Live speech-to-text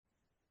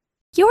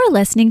You're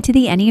listening to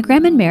the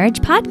Enneagram and Marriage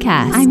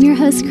podcast. I'm your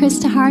host,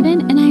 Krista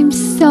Harden, and I'm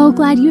so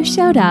glad you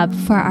showed up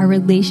for our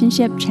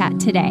relationship chat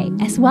today,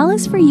 as well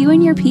as for you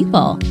and your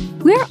people.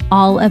 We're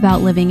all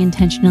about living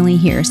intentionally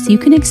here so you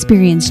can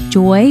experience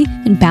joy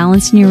and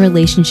balance in your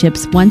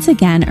relationships once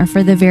again or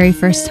for the very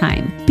first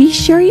time. Be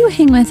sure you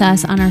hang with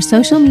us on our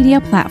social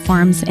media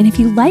platforms, and if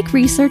you like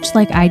research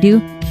like I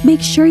do,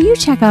 make sure you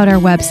check out our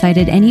website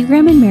at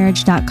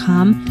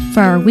enneagramandmarriage.com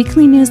for our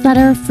weekly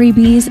newsletter,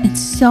 freebies, and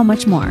so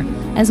much more,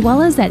 as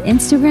well as at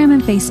Instagram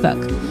and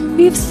Facebook.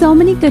 We have so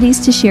many goodies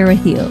to share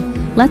with you.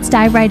 Let's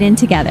dive right in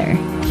together.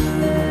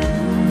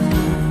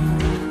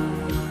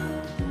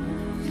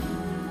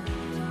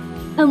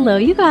 Hello,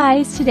 you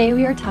guys. Today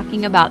we are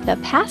talking about the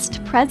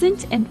past,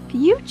 present, and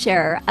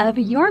future of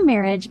your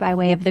marriage by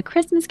way of The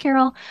Christmas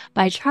Carol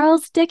by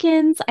Charles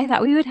Dickens. I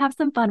thought we would have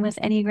some fun with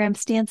Enneagram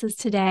stances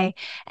today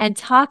and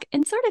talk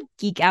and sort of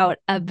geek out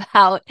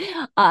about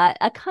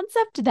a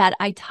concept that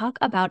I talk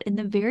about in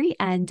the very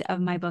end of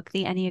my book,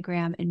 The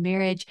Enneagram and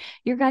Marriage,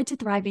 Your Guide to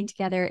Thriving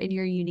Together in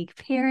Your Unique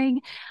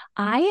Pairing.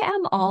 I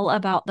am all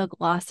about the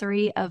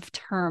glossary of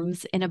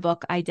terms in a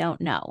book I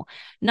don't know.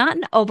 Not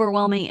an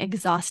overwhelming,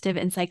 exhaustive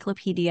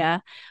encyclopedia,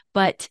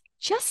 but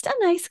just a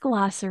nice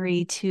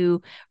glossary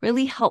to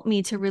really help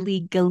me to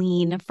really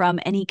glean from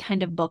any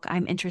kind of book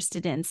I'm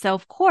interested in. So,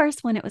 of course,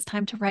 when it was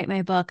time to write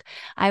my book,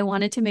 I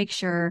wanted to make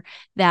sure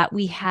that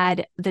we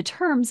had the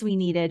terms we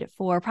needed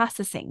for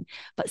processing.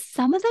 But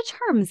some of the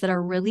terms that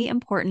are really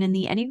important in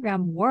the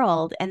Enneagram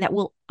world and that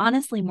will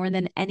honestly, more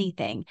than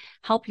anything,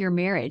 help your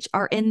marriage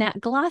are in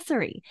that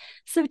glossary.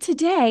 So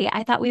today,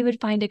 I thought we would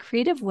find a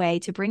creative way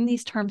to bring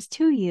these terms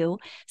to you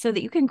so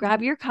that you can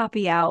grab your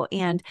copy out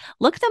and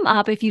look them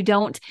up if you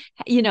don't,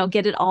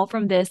 get it all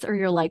from this, or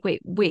you're like,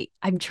 wait,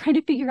 I'm trying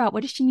to figure out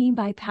what does she mean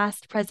by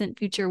past, present,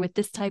 future with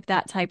this type,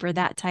 that type, or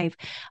that type.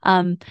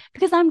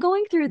 Because I'm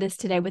going through this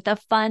today with a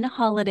fun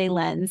holiday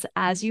lens,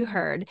 as you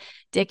heard,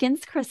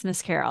 Dickens'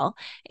 Christmas Carol.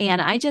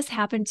 And I just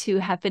happened to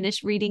have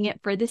finished reading it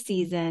for the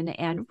season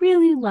and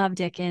really love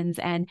Dickens.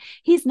 And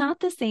he's not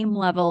the same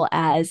level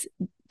as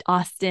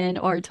Austen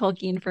or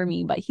Tolkien for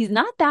me, but he's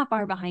not that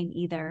far behind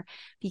either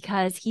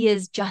because he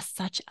is just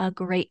such a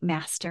great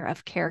master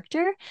of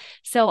character.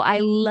 So I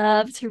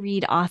love to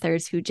read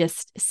authors who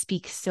just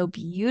speak so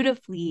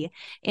beautifully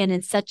and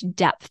in such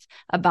depth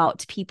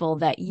about people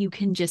that you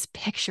can just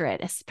picture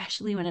it,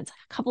 especially when it's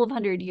a couple of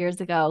 100 years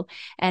ago.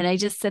 And I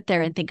just sit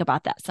there and think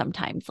about that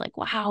sometimes, like,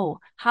 wow,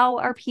 how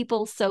are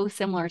people so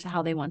similar to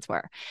how they once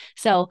were?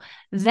 So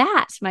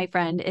that, my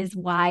friend, is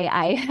why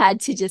I had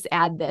to just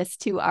add this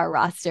to our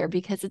roster,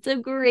 because it's a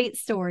great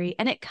story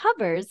and it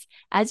covers,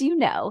 as you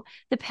know,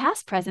 the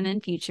past, present,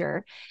 and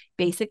future,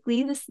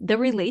 basically the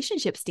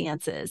relationship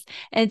stances.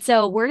 And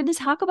so we're going to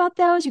talk about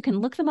those. You can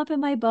look them up in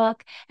my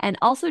book. And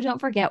also don't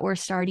forget, we're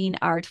starting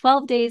our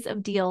 12 days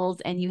of deals,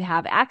 and you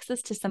have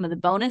access to some of the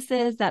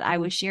bonuses that I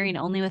was sharing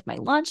only with my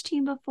launch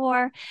team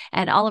before.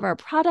 And all of our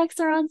products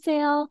are on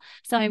sale.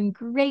 So I'm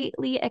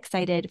greatly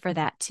excited for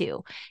that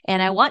too.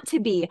 And I want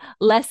to be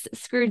less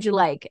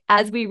Scrooge-like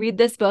as we read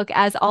this book,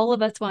 as all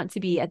of us want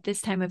to be at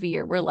this time of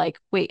year. We're like,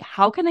 wait,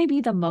 how can I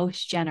be the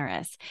most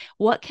generous?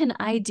 What can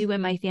I do in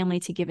my family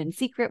to give in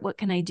secret? What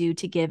can I do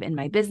to give in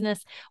my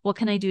business? What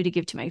can I do to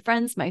give to my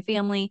friends, my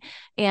family?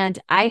 And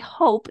I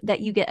hope that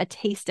you get a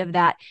taste of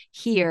that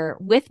here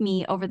with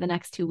me over the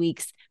next 2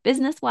 weeks,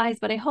 business-wise,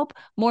 but I hope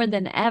more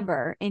than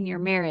ever in your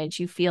marriage,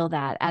 you feel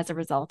that as a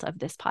result of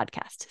this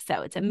podcast.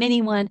 So it's a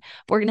mini one.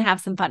 But we're going to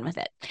have some fun with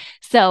it.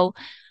 So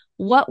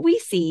what we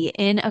see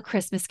in A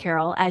Christmas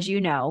Carol, as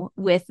you know,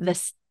 with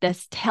this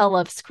tale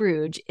of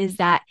Scrooge, is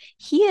that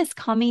he is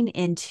coming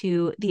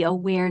into the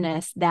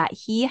awareness that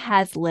he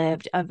has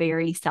lived a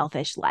very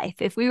selfish life.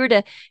 If we were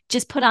to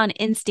just put on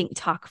instinct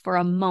talk for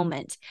a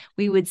moment,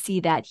 we would see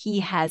that he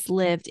has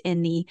lived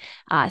in the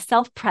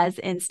self-pres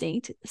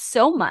instinct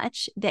so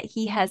much that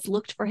he has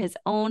looked for his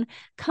own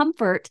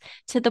comfort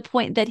to the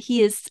point that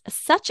he is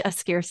such a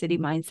scarcity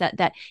mindset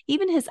that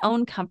even his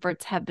own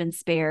comforts have been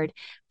spared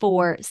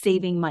for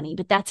saving money.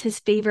 But that's his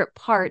favorite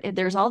part.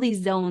 There's all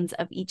these zones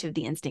of each of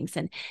the instincts,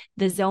 and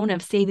the zone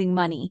of saving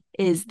money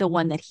is the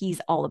one that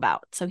he's all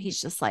about. So he's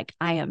just like,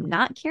 I am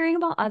not caring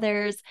about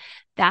others.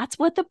 That's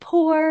what the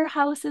poor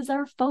houses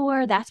are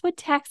for. That's what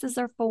taxes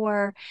are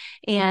for.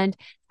 And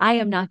I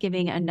am not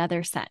giving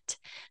another cent.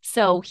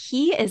 So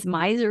he is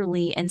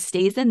miserly and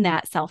stays in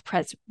that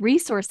self-pres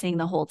resourcing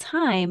the whole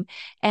time.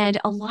 And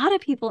a lot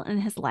of people in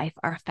his life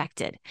are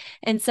affected.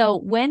 And so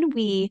when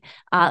we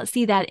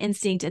see that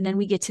instinct, and then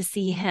we get to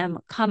see him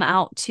come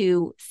out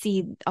to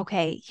see,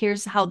 okay,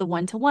 here's how the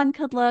one-to-one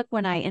could look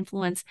when I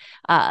influence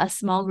a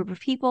small group of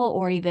people,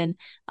 or even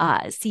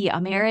see a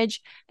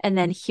marriage. And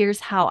then here's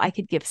how I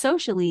could give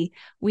socially.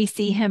 We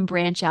see him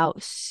branch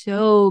out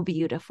so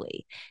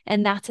beautifully.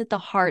 And that's at the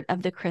heart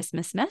of the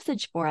Christmas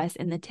message for us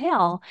in the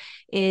tale,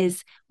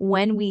 is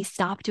when we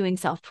stop doing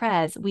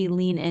self-pres, we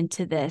lean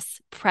into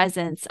this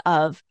presence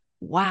of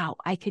wow,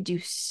 I could do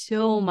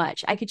so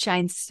much. I could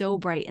shine so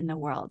bright in the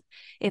world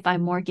if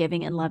I'm more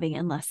giving and loving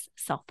and less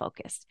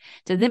self-focused.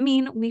 Doesn't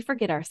mean we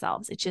forget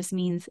ourselves. It just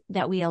means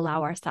that we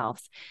allow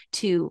ourselves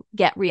to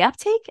get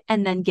reuptake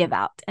and then give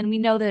out. And we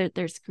know that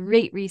there's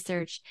great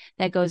research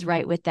that goes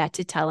right with that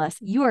to tell us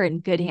you are in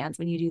good hands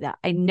when you do that.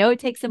 I know it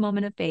takes a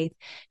moment of faith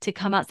to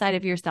come outside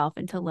of yourself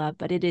and to love,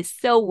 but it is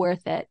so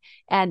worth it.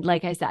 And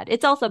like I said,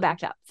 it's also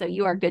backed up. So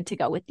you are good to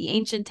go with the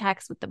ancient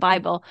text, with the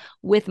Bible,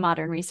 with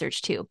modern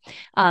research too.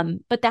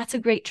 But that's a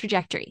great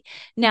trajectory.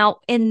 Now,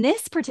 in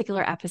this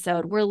particular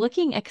episode, we're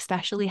looking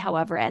especially,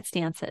 however, at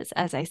stances.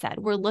 As I said,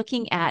 we're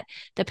looking at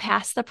the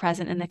past, the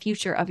present, and the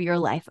future of your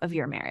life, of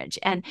your marriage.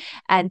 And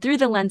through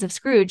the lens of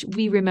Scrooge,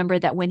 we remember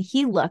that when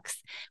he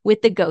looks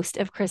with the ghost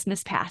of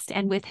Christmas past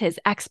and with his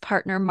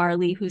ex-partner,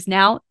 Marley, who's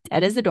now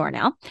dead as a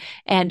doornail.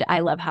 And I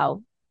love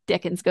how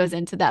Dickens goes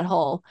into that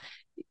whole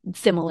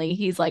simile.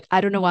 He's like, I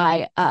don't know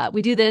why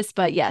we do this,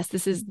 but yes,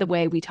 this is the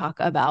way we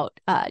talk about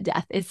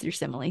death is through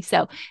simile.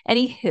 So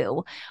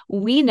anywho,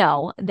 we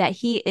know that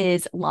he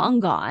is long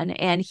gone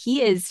and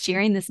he is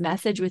sharing this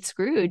message with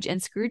Scrooge,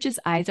 and Scrooge's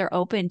eyes are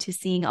open to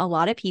seeing a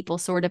lot of people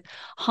sort of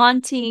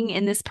haunting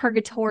in this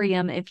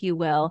purgatorium, if you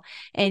will.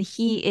 And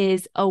he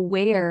is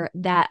aware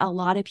that a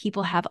lot of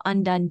people have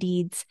undone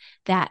deeds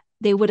that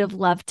they would have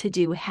loved to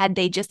do had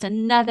they just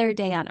another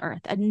day on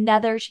earth,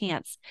 another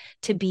chance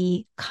to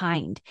be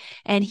kind.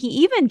 And he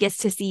even gets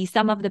to see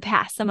some of the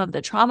past, some of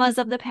the traumas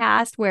of the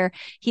past, where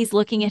he's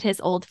looking at his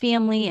old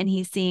family and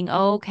he's seeing,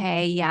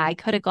 okay, yeah, I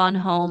could have gone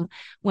home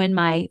when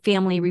my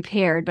family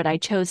repaired, but I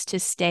chose to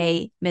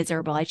stay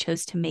miserable. I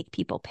chose to make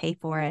people pay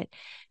for it.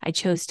 I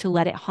chose to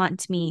let it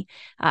haunt me.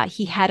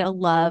 He had a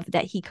love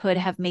that he could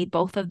have made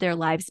both of their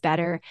lives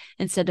better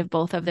instead of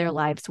both of their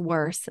lives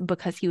worse,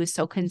 because he was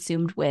so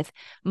consumed with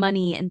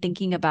money and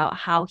thinking about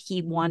how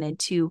he wanted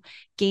to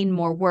gain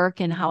more work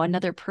and how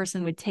another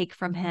person would take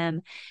from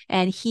him.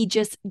 And he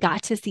just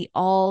got to see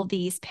all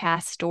these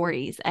past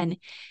stories. And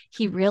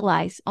he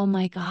realized, oh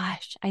my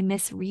gosh, I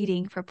miss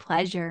reading for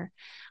pleasure.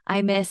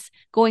 I miss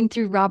going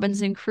through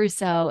Robinson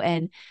Crusoe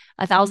and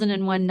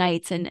 1001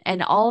 Nights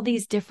and all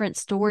these different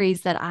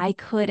stories that I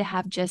could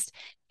have just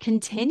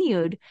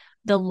continued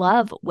the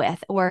love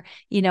with. Or,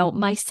 you know,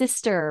 my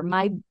sister,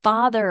 my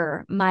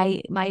father,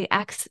 my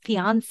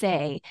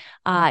ex-fiance.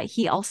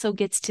 He also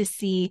gets to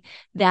see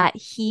that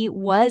he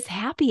was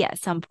happy at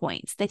some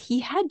points, that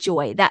he had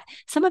joy, that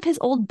some of his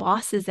old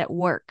bosses at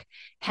work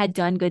had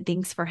done good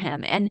things for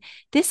him. And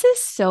this is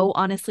so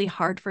honestly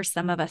hard for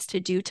some of us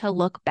to do, to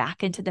look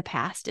back into the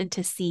past and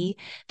to see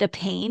the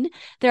pain.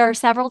 There are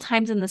several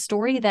times in the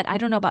story that I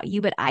don't know about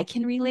you, but I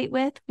can relate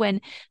with,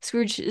 when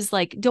Scrooge is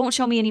like, don't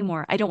show me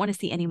anymore. I don't want to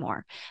see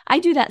anymore. I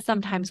do that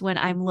sometimes when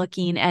I'm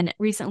looking. And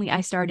recently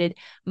I started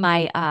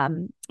my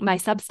my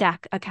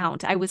Substack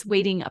account. I was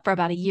waiting for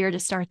about a year to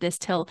start this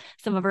till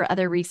some of our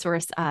other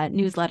resource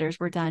newsletters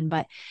were done.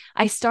 But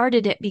I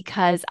started it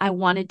because I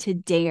wanted to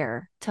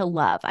dare to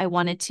love. I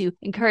wanted to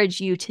encourage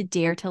you to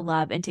dare to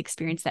love and to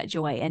experience that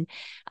joy. And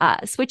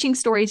switching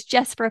stories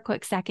just for a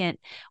quick second,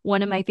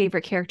 one of my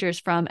favorite characters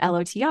from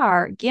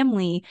LOTR,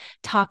 Gimli,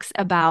 talks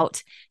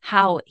about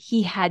how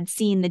he had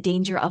seen the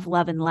danger of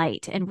love and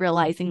light and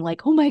realizing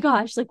like, oh my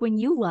gosh, like when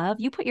you love,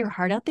 you put your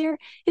heart out there,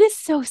 it is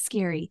so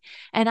scary.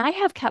 And I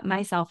have kept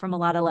myself from a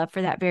lot of love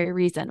for that very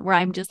reason, where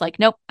I'm just like,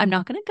 nope, I'm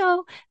not going to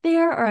go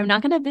there, or I'm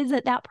not going to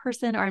visit that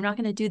person, or I'm not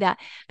going to do that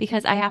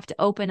because I have to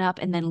open up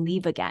and then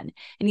leave again.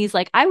 And he's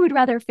like, I would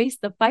rather face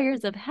the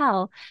fires of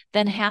hell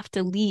than have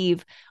to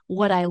leave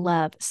what I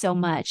love so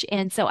much.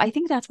 And so I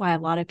think that's why a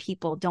lot of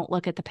people don't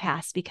look at the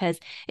past, because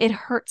it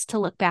hurts to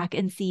look back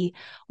and see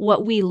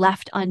what we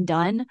left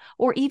undone,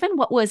 or even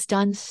what was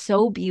done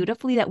so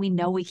beautifully that we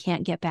know we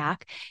can't get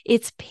back.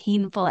 It's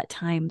painful at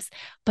times,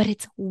 but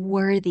it's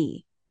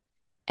worthy.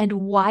 And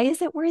why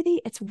is it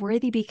worthy? It's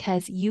worthy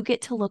because you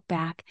get to look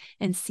back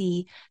and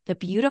see the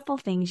beautiful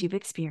things you've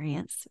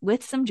experienced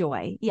with some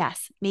joy.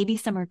 Yes, maybe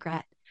some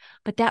regret,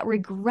 but that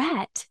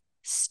regret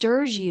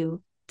stirs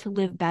you to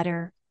live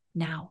better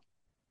now.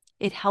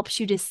 It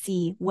helps you to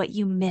see what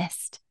you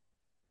missed.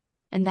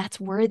 And that's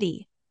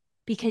worthy,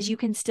 because you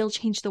can still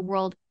change the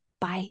world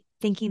by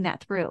thinking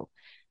that through.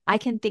 I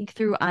can think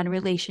through on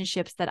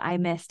relationships that I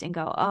missed and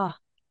go, oh,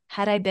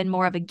 had I been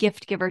more of a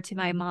gift giver to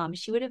my mom,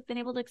 she would have been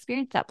able to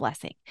experience that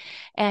blessing.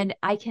 And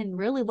I can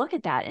really look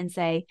at that and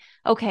say,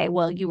 okay,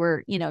 well, you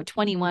were,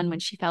 21 when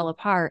she fell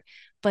apart.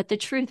 But the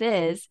truth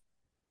is,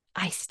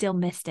 I still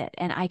missed it.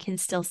 And I can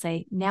still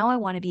say, now I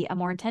want to be a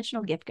more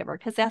intentional gift giver,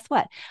 because guess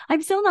what?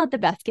 I'm still not the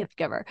best gift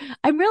giver.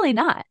 I'm really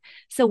not.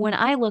 So when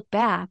I look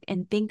back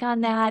and think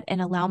on that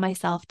and allow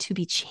myself to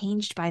be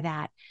changed by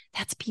that,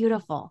 that's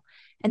beautiful.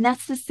 And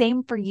that's the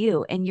same for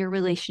you and your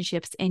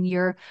relationships in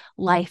your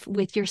life,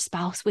 with your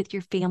spouse, with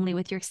your family,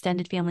 with your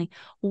extended family.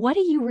 What do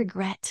you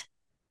regret?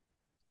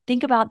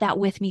 Think about that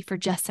with me for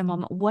just a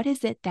moment. What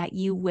is it that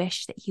you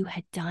wish that you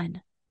had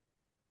done,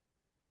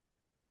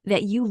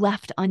 that you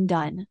left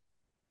undone?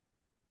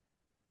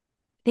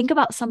 Think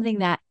about something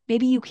that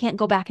maybe you can't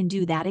go back and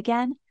do that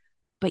again,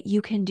 but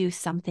you can do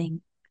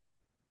something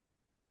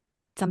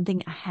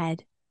something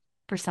ahead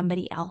for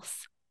somebody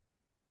else,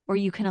 or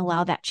you can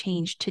allow that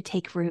change to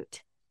take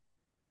root.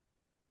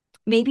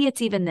 Maybe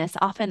it's even this.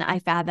 Often I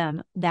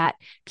fathom that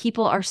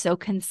people are so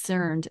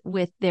concerned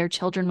with their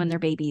children when they're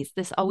babies.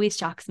 This always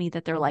shocks me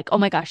that they're like, oh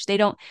my gosh, they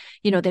don't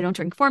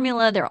drink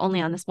formula. They're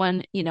only on this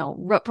one,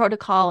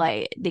 protocol.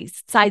 They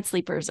side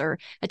sleepers or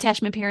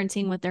attachment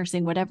parenting with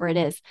nursing, whatever it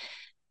is.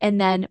 And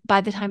then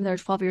by the time they're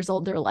 12 years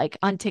old, they're like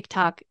on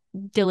TikTok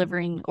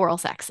delivering oral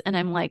sex. And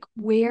I'm like,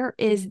 where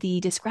is the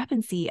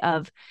discrepancy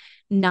of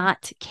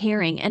not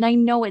caring? And I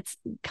know it's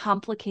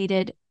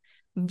complicated,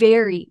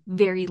 very,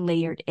 very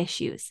layered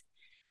issues.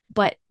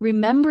 But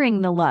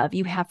remembering the love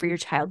you have for your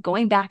child,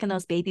 going back in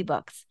those baby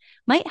books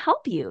might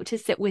help you to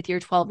sit with your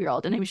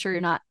 12-year-old. And I'm sure you're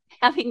not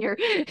having your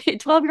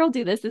 12-year-old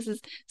do this. This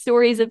is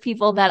stories of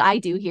people that I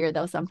do hear,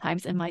 though,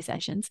 sometimes in my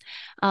sessions.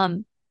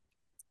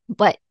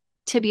 But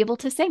to be able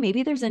to say,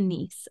 maybe there's a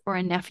niece or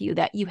a nephew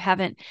that you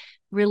haven't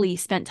really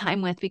spent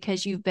time with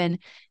because you've been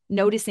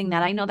noticing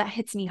that. I know that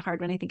hits me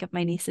hard when I think of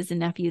my nieces and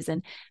nephews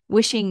and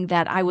wishing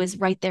that I was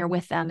right there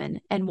with them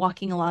and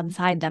walking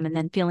alongside them, and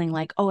then feeling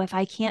like, oh, if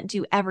I can't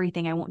do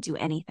everything, I won't do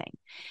anything.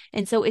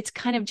 And so it's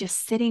kind of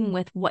just sitting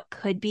with what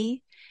could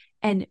be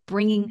and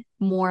bringing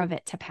more of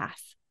it to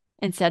pass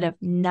instead of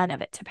none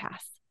of it to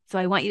pass. So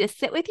I want you to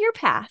sit with your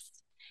past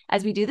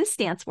as we do the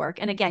stance work.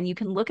 And again, you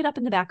can look it up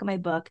in the back of my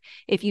book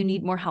if you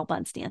need more help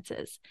on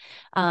stances.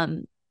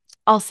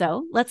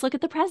 Also, let's look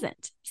at the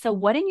present. So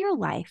what in your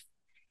life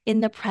in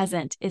the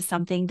present is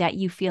something that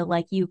you feel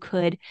like you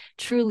could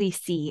truly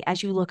see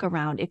as you look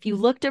around? If you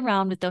looked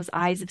around with those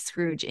eyes of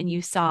Scrooge and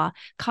you saw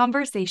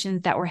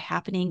conversations that were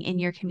happening in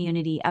your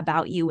community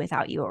about you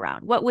without you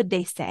around, what would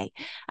they say?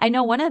 I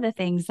know one of the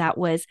things that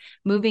was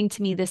moving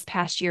to me this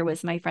past year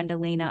was my friend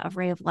Elena of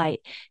Ray of Light.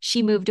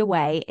 She moved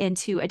away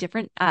into a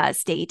different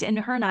state, and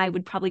her and I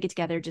would probably get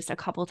together just a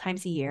couple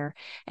times a year.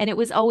 And it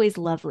was always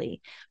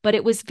lovely, but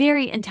it was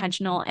very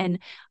intentional and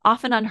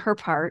often on her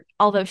part,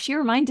 although she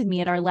reminded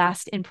me at our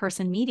last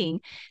in-person meeting,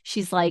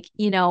 she's like,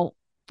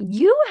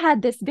 you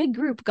had this big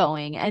group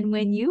going. And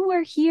when you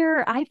were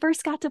here, I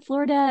first got to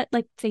Florida,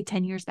 like say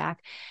 10 years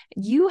back,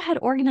 you had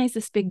organized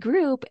this big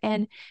group.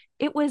 And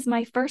it was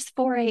my first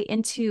foray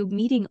into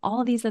meeting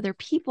all these other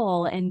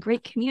people and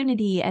great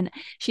community. And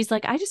she's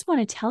like, I just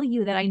want to tell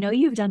you that I know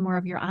you've done more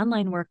of your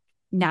online work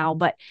now,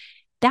 but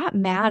that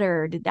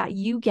mattered, that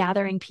you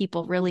gathering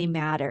people really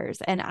matters.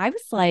 And I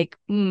was like,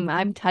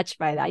 I'm touched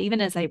by that. Even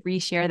as I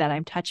reshare that,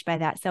 I'm touched by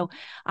that. So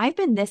I've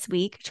been this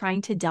week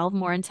trying to delve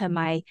more into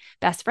my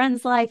best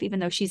friend's life. Even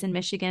though she's in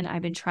Michigan,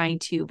 I've been trying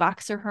to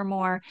Voxer her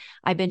more.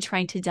 I've been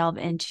trying to delve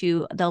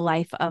into the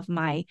life of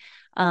my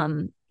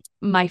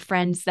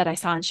friends that I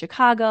saw in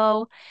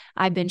Chicago.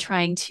 I've been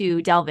trying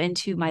to delve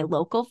into my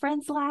local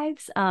friends'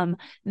 lives.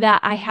 That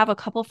I have a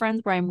couple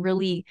friends where I'm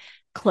really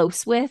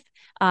close with,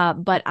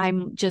 but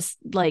I'm just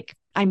like,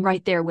 I'm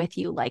right there with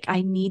you. Like,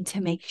 I need to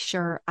make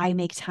sure I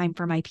make time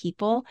for my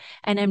people.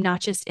 And I'm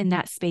not just in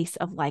that space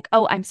of like,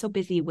 oh, I'm so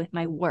busy with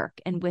my work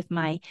and with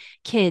my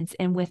kids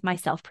and with my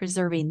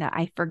self-preserving that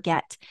I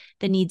forget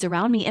the needs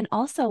around me. And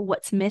also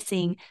what's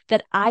missing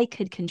that I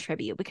could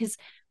contribute, because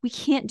we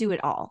can't do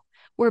it all.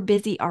 We're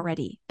busy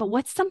already, but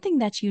what's something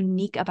that's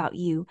unique about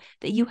you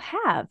that you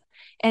have?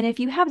 And if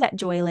you have that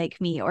joy like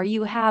me, or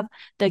you have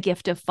the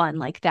gift of fun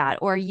like that,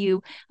 or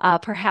you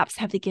perhaps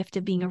have the gift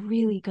of being a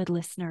really good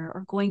listener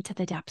or going to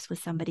the depths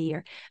with somebody,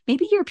 or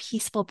maybe your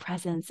peaceful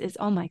presence is,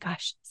 oh my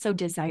gosh, so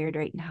desired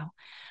right now.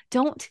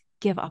 Don't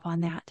give up on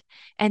that.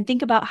 And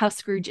think about how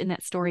Scrooge in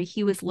that story,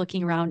 he was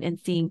looking around and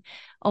seeing,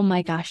 oh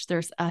my gosh,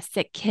 there's a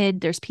sick kid.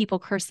 There's people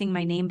cursing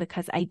my name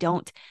because I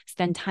don't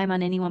spend time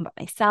on anyone but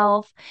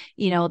myself.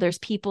 There's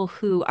people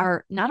who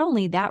are not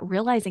only that,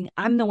 realizing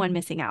I'm the one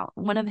missing out.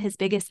 One of his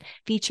biggest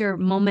feature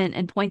moment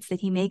and points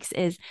that he makes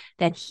is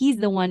that he's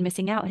the one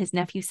missing out. His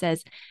nephew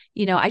says,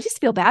 I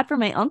just feel bad for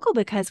my uncle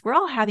because we're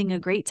all having a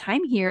great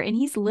time here and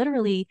he's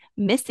literally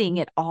missing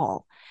it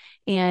all.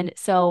 And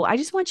so I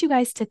just want you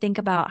guys to think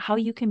about how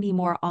you can be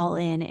more all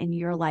in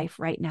your life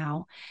right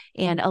now,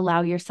 and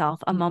allow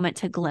yourself a moment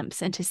to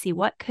glimpse and to see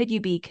what could you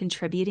be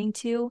contributing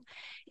to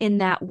in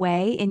that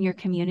way in your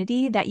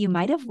community that you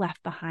might have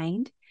left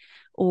behind,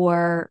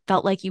 or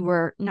felt like you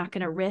were not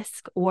going to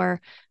risk, or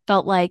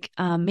felt like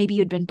maybe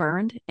you'd been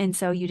burned and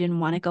so you didn't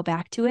want to go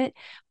back to it.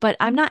 But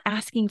I'm not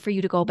asking for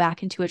you to go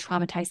back into a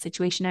traumatized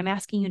situation. I'm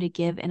asking you to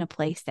give in a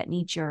place that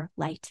needs your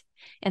light.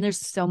 And there's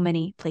so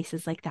many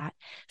places like that.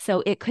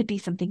 So it could be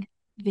something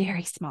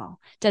very small.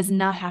 Does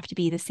not have to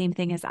be the same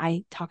thing as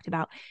I talked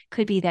about.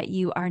 Could be that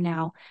you are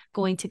now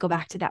going to go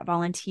back to that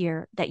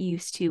volunteer that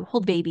used to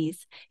hold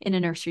babies in a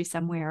nursery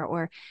somewhere,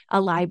 or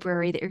a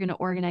library that you're going to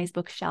organize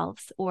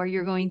bookshelves, or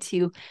you're going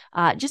to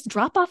just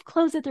drop off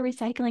clothes at the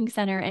recycling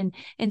center. And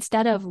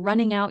instead of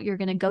running out, you're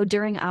going to go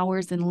during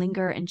hours and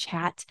linger and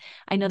chat.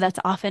 I know that's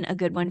often a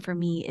good one for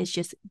me, is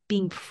just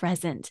being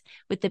present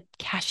with the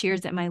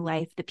cashiers at my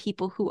life, the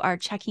people who are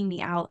checking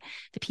me out,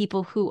 the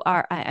people who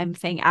are, I'm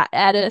saying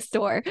at a store,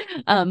 store,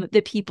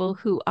 the people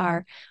who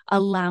are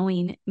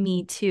allowing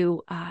me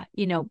to,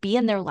 be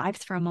in their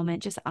lives for a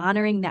moment, just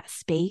honoring that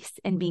space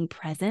and being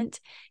present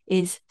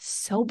is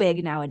so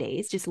big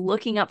nowadays. Just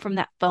looking up from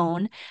that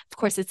phone. Of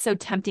course, it's so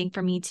tempting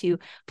for me to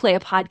play a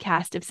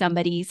podcast of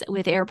somebody's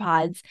with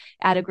AirPods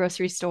at a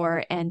grocery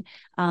store. And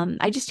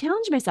I just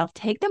challenge myself,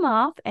 take them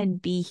off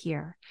and be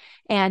here.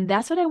 And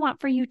that's what I want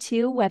for you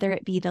too, whether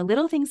it be the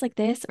little things like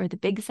this or the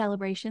big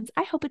celebrations.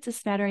 I hope it's a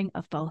smattering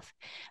of both,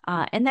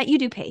 and that you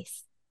do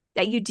pace,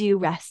 that you do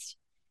rest,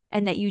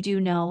 and that you do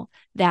know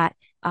that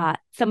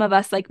some of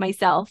us, like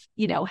myself,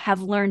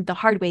 have learned the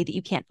hard way that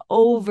you can't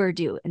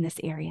overdo in this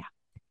area.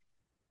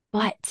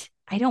 But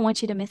I don't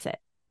want you to miss it.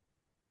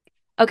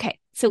 Okay,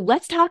 so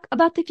let's talk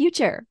about the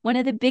future. One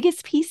of the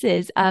biggest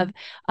pieces of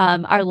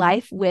our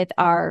life with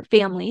our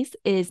families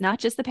is not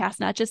just the past,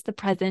 not just the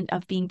present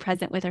of being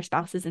present with our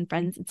spouses and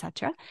friends,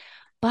 etc.,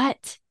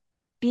 but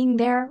being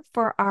there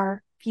for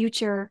our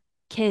future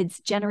kids,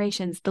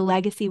 generations, the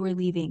legacy we're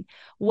leaving.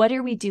 What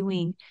are we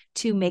doing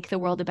to make the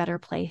world a better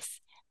place?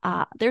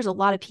 There's a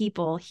lot of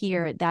people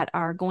here that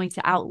are going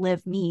to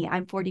outlive me.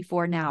 I'm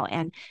 44 now,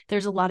 and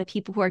there's a lot of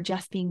people who are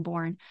just being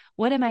born.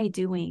 What am I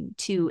doing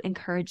to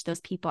encourage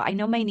those people? I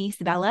know my niece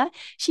Bella,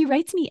 she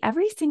writes me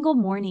every single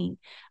morning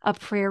a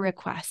prayer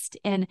request,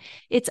 and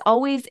it's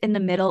always in the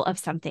middle of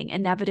something.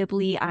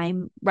 Inevitably,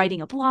 I'm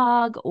writing a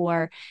blog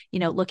or,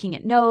 looking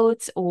at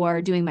notes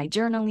or doing my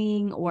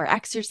journaling or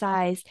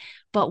exercise.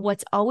 But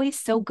what's always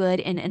so good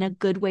and in a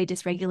good way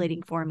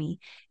dysregulating for me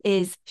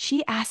is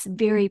she asks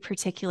very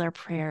particular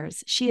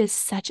prayers. She is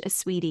such a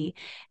sweetie.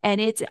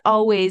 And it's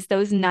always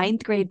those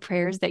ninth grade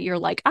prayers that you're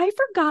like, I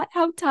forgot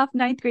how tough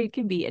ninth grade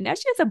can be. And now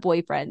she has a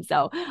boyfriend.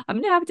 So I'm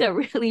going to have to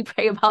really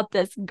pray about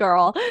this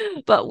girl.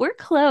 But we're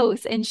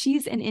close. And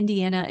she's in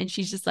Indiana. And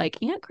she's just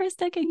like, Aunt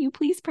Krista, can you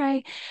please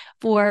pray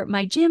for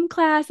my gym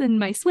class and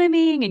my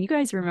swimming? And you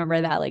guys remember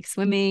that, like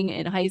swimming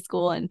in high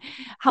school and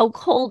how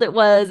cold it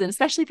was. And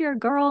especially if you're a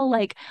girl,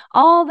 like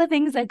all the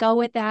things that go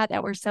with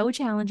that were so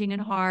challenging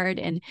and hard.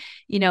 And,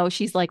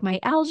 she's like my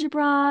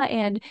algebra.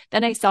 And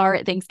then I saw her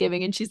at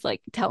Thanksgiving and she's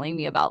like telling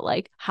me about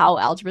like how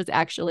algebra is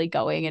actually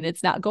going and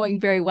it's not going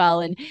very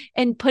well.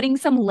 And putting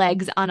some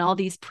legs on all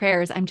these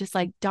prayers. I'm just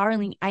like,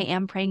 darling, I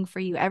am praying for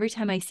you. Every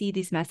time I see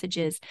these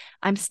messages,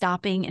 I'm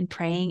stopping and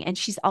praying. And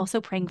she's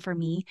also praying for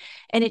me.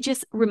 And it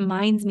just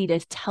reminds me to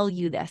tell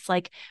you this,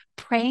 like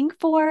praying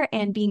for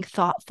and being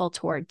thoughtful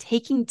toward,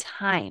 taking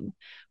time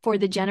for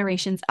the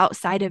generations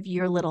outside of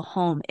your little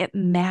home. It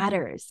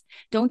matters.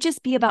 Don't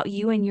just be about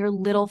you and your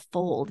little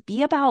fold.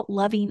 Be about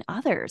loving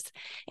others.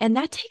 And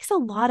that takes a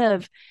lot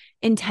of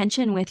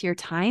intention with your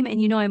time.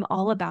 And I'm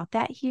all about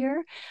that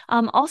here.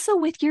 Also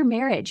with your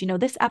marriage,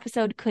 this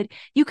episode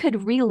you could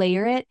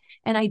relayer it.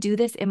 And I do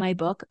this in my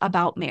book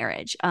about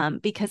marriage,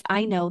 because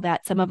I know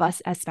that some of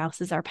us as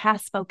spouses are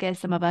past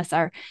focused. Some of us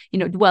are,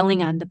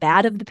 dwelling on the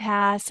bad of the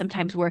past.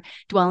 Sometimes we're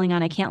dwelling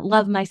on, I can't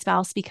love my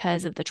spouse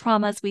because of the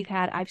traumas we've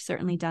had. I've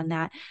certainly done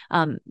that.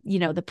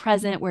 The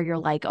present where you're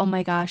like, oh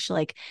my gosh,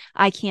 like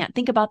I can't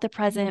think about the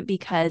present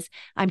because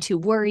I'm too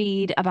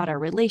worried about our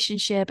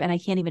relationship and I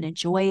can't even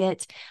enjoy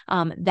it.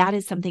 That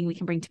is something we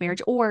can bring to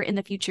marriage, or in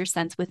the future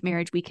sense with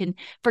marriage, we can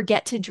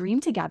forget to dream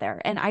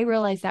together. And I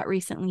realized that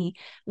recently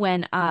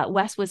when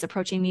Wes was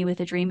approaching me with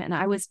a dream, and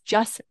I was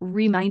just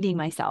reminding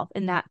myself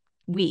in that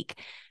week,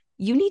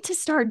 you need to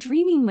start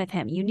dreaming with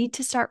him. You need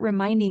to start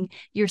reminding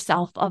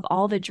yourself of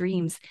all the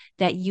dreams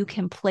that you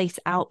can place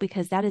out,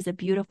 because that is a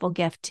beautiful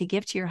gift to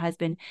give to your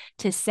husband,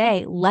 to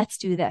say, let's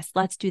do this,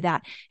 let's do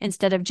that,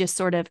 instead of just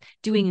sort of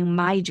doing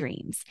my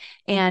dreams.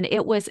 And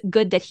it was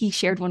good that he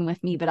shared one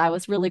with me, but I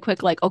was really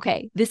quick, like,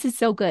 okay, this is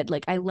so good.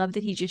 Like, I love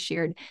that he just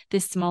shared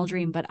this small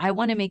dream, but I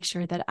want to make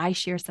sure that I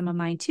share some of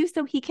mine too,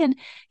 so he can,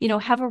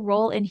 have a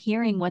role in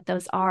hearing what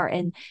those are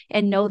and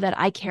know that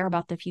I care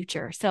about the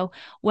future. So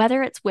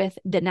whether it's with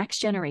the next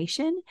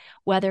generation,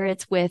 whether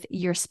it's with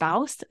your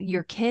spouse,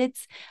 your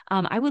kids,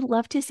 I would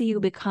love to see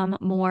you become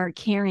more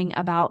caring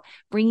about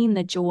bringing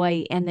the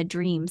joy and the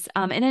dreams.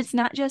 And it's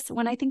not just,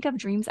 when I think of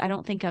dreams, I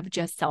don't think of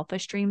just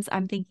selfish dreams.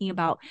 I'm thinking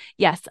about,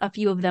 yes, a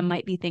few of them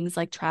might be things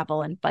like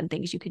travel and fun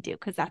things you could do,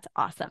 because that's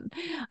awesome.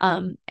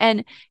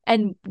 And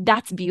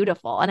that's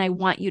beautiful. And I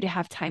want you to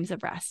have times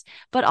of rest,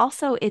 but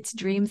also it's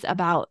dreams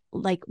about,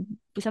 like,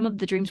 some of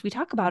the dreams we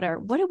talk about are,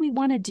 what do we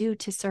want to do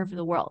to serve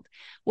the world?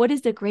 What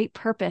is the great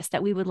purpose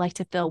that we would like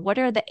to fill? What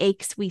are the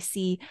aches we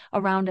see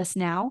around us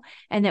now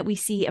and that we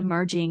see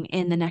emerging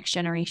in the next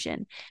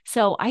generation?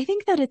 So I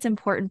think that it's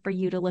important for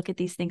you to look at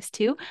these things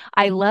too.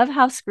 I love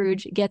how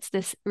Scrooge gets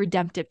this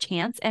redemptive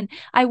chance. And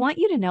I want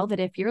you to know that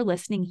if you're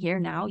listening here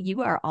now,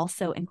 you are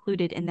also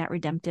included in that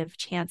redemptive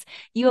chance.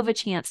 You have a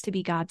chance to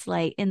be God's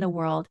light in the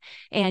world,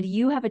 and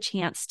you have a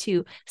chance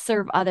to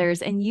serve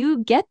others. And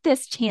you get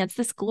this chance,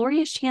 this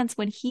glorious chance,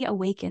 when he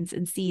awakens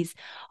and sees,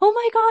 oh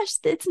my gosh,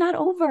 it's not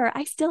over.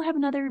 I still have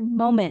another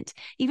moment,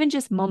 even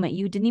just moment.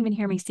 You didn't even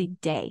hear me say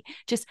day.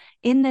 Just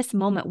in this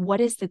moment, what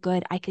is the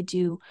good I could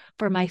do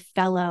for my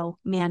fellow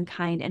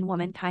mankind and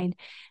womankind?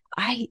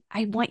 I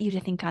want you to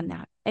think on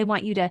that. I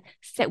want you to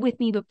sit with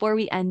me before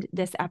we end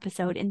this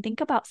episode and think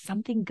about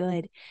something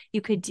good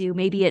you could do.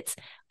 Maybe it's,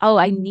 oh,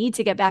 I need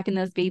to get back in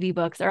those baby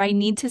books, or I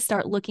need to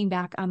start looking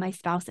back on my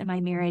spouse and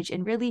my marriage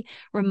and really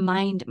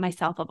remind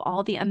myself of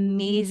all the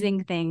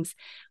amazing things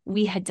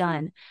we had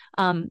done.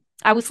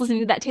 I was listening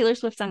to that Taylor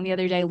Swift song the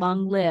other day,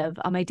 Long Live,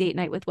 on my date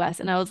night with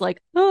Wes. And I was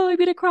like, oh, I'm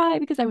going to cry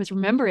because I was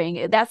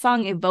remembering that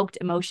song evoked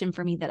emotion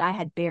for me that I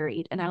had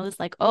buried. And I was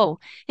like, oh,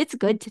 it's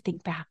good to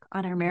think back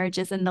on our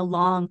marriages and the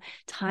long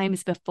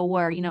times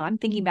before. I'm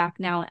thinking back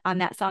now on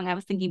that song. I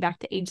was thinking back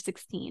to age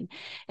 16.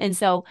 And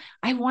so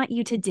I want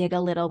you to dig a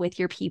little with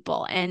your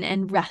people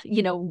and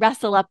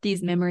wrestle up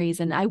these memories.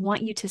 And I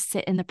want you to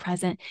sit in the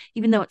present,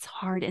 even though it's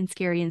hard and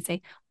scary, and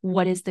say,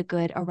 what is the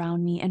good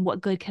around me, and what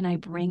good can I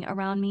bring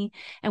around me,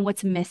 and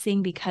what's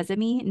missing because of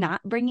me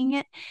not bringing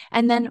it?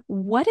 And then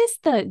what is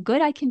the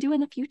good I can do in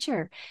the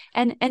future,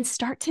 and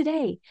start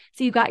today.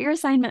 So you got your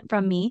assignment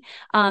from me.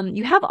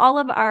 You have all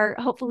of our,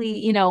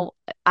 hopefully,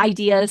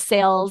 ideas,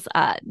 sales,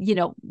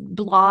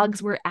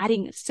 blogs. We're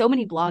adding so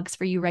many blogs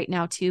for you right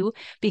now too,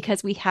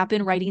 because we have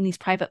been writing these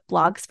private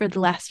blogs for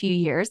the last few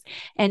years.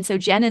 And so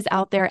Jen is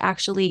out there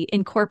actually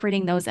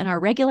incorporating those in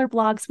our regular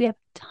blogs. We have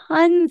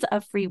tons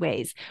of free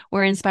ways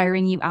we're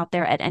inspiring you out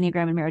there at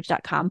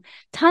enneagramandmarriage.com,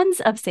 tons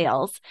of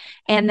sales.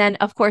 And then,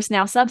 of course,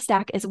 now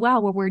Substack as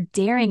well, where we're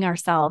daring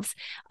ourselves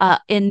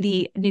in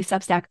the new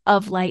Substack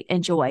of Light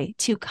and Joy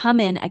to come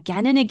in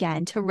again and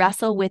again to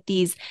wrestle with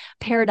these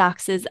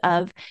paradoxes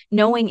of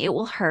knowing it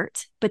will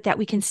hurt, but that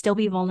we can still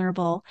be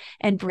vulnerable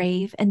and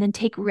brave and then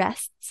take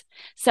rests.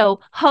 So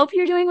hope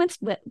you're doing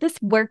this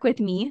work with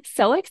me.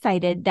 So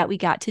excited that we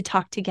got to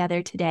talk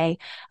together today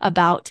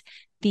about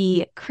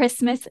the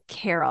Christmas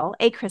Carol,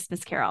 A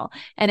Christmas Carol.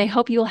 And I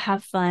hope you will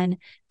have fun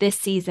this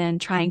season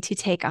trying to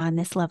take on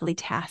this lovely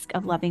task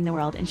of loving the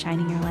world and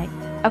shining your light.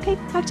 Okay,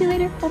 talk to you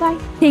later. Bye-bye.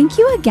 Thank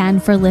you again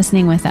for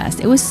listening with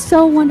us. It was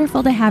so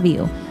wonderful to have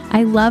you.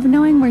 I love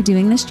knowing we're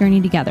doing this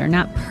journey together,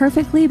 not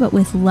perfectly, but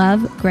with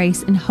love,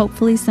 grace, and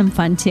hopefully some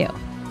fun too.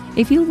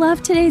 If you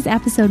loved today's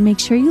episode, make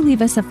sure you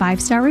leave us a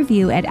 5-star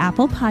review at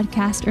Apple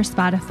Podcast or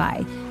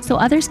Spotify so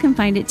others can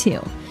find it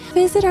too.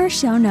 Visit our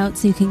show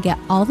notes so you can get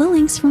all the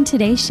links from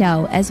today's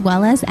show, as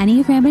well as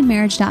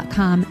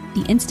enneagramandmarriage.com,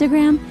 the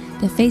Instagram,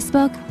 the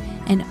Facebook,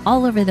 and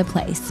all over the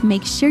place.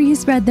 Make sure you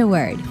spread the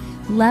word.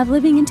 Love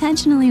living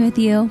intentionally with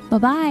you.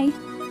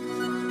 Bye-bye.